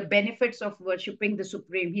told the benefits of worshipping the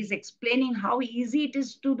Supreme. He's explaining how easy it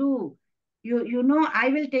is to do. I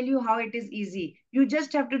will tell you how it is easy. You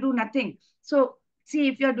just have to do nothing. So, see,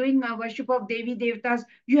 if you're doing a worship of Devi Devtas,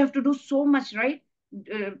 you have to do so much, right?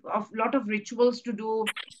 Of lot of rituals to do,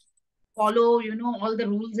 follow, all the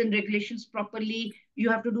rules and regulations properly.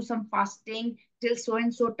 You have to do some fasting till so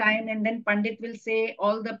and so time, and then Pandit will say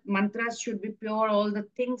all the mantras should be pure, all the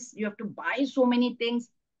things, you have to buy so many things.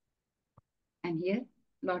 And here,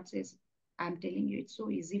 Lord says, I'm telling you, it's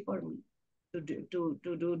so easy for me to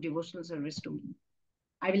do devotional service to me.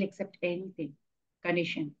 I will accept anything.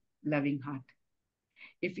 Condition, loving heart.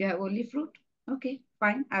 If you have only fruit, okay,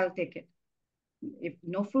 fine, I'll take it. If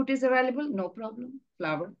no fruit is available, no problem.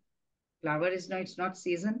 Flower is no, it's not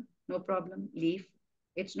season, no problem. Leaf,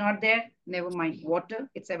 it's not there, never mind. Water,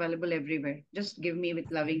 it's available everywhere. Just give me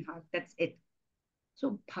with loving heart. That's it.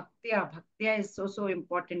 So bhaktya is so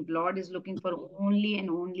important. Lord is looking for only and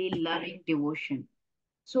only loving devotion.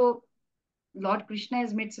 So Lord Krishna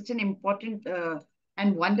has made such an important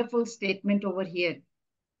and wonderful statement over here.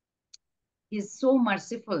 He's so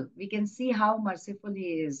merciful. We can see how merciful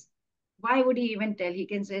he is. Why would he even tell? He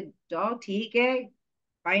can say, "Oh, theek hai,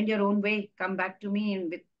 find your own way, come back to me," and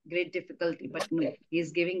with great difficulty. But no,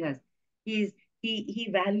 he's giving us. He's he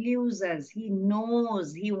values us. He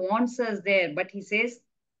knows. He wants us there. But he says,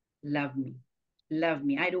 love me. Love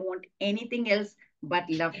me. I don't want anything else but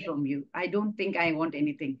love from you. I don't think I want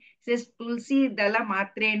anything. He says, Tulsi dala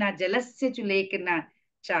matrena jalasya chulekana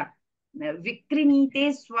cha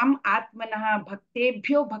vikrinite swam atmanaha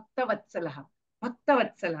bhaktebhyo bhaktavatsalaha.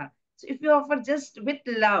 Bhaktavatsalaha. So if you offer just with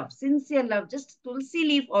love, sincere love, just tulsi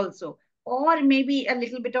leaf also, or maybe a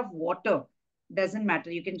little bit of water, doesn't matter.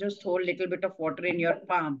 You can just hold a little bit of water in your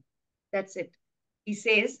palm. That's it. He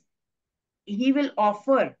says, he will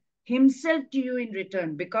offer himself to you in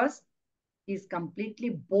return because he's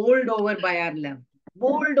completely bowled over by our love,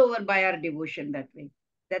 bowled over by our devotion that way.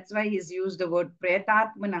 That's why he's used the word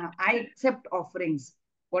pretatmana. I accept offerings,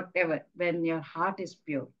 whatever, when your heart is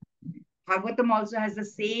pure. Bhagavatam also has the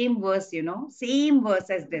same verse, same verse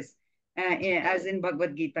as this, as in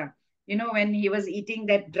Bhagavad Gita. When he was eating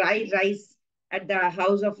that dry rice at the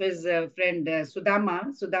house of his friend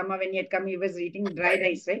Sudama, when he had come, he was eating dry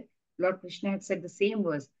rice, right? Lord Krishna had said the same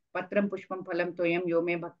verse. Patram pushpam phalam toyam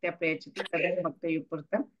yome bhaktya prayachati tadam bhakta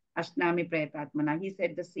yupurtam ashnami prayatatmana. He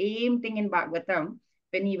said the same thing in Bhagavatam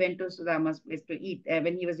when he went to Sudama's place to eat,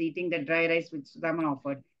 when he was eating the dry rice which Sudama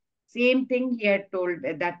offered. Same thing he had told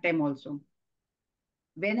at that time also.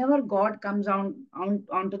 Whenever God comes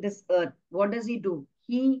onto this earth, what does he do?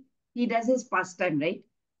 He does his pastime, right?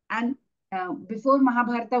 And before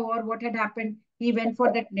Mahabharata war, what had happened? He went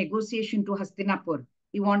for that negotiation to Hastinapur.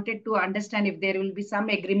 He wanted to understand if there will be some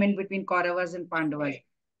agreement between Kauravas and Pandavas.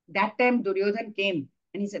 That time Duryodhan came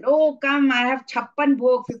and he said, "Oh, come, I have chappan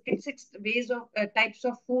bhog, 56 ways of types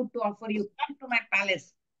of food to offer you. Come to my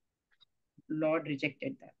palace." Lord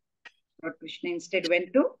rejected that. Lord Krishna instead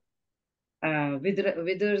went to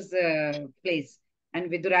Vidur's place,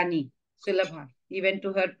 and Vidurani, Sulabha. He went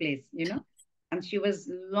to her place, and she was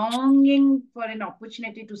longing for an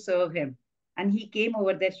opportunity to serve him. And he came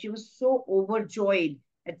over there. She was so overjoyed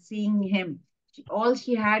at seeing him. All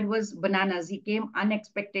she had was bananas. He came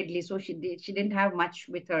unexpectedly, so she didn't have much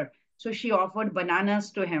with her. So she offered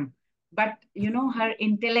bananas to him. But her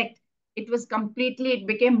intellect, it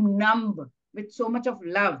became numb with so much of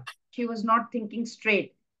love. She was not thinking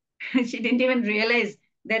straight. She didn't even realize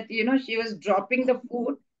that she was dropping the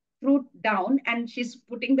fruit down and she's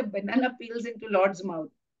putting the banana peels into Lord's mouth.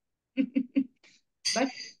 But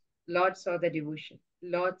Lord saw the devotion,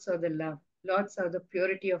 Lord saw the love, Lord saw the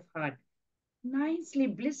purity of heart. Nicely,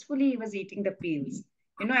 blissfully, he was eating the peels,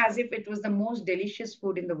 as if it was the most delicious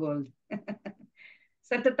food in the world.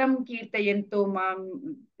 Satatam kirtayanto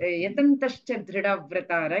mam yatantascha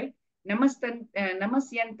dhridavrata, right?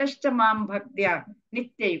 Namasyantascha mam bhaktya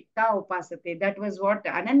nitya yukta upasate. That was what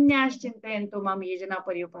ananyas chintayanto mam yejana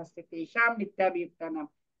paryupasate sham nitya yuktanam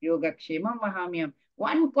yogakshemam mahamyam.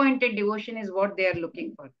 One pointed devotion is what they are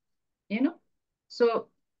looking for, So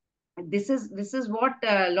this is what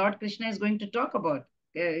Lord Krishna is going to talk about.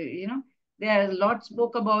 There Lord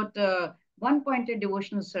spoke about one pointed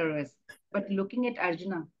devotional service, but looking at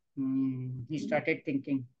Arjuna, he started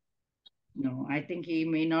thinking, no, I think he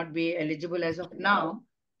may not be eligible as of now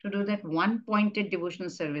to do that one pointed devotional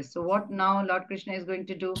service. So what now Lord Krishna is going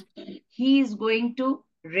to do? He is going to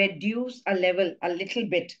reduce a level a little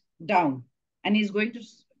bit down, and he's going to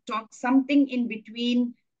talk something in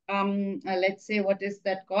between. Let's say, what is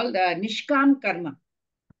that called? Nishkam karma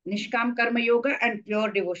yoga and pure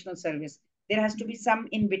devotional service. There has to be some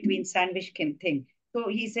in between sandwich thing. So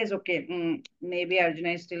he says, okay, maybe Arjuna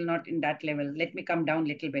is still not in that level. Let me come down a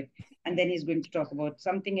little bit. And then he's going to talk about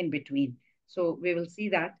something in between. So we will see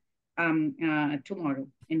that tomorrow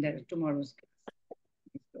in the tomorrow's class.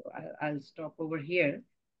 So I'll stop over here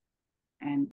and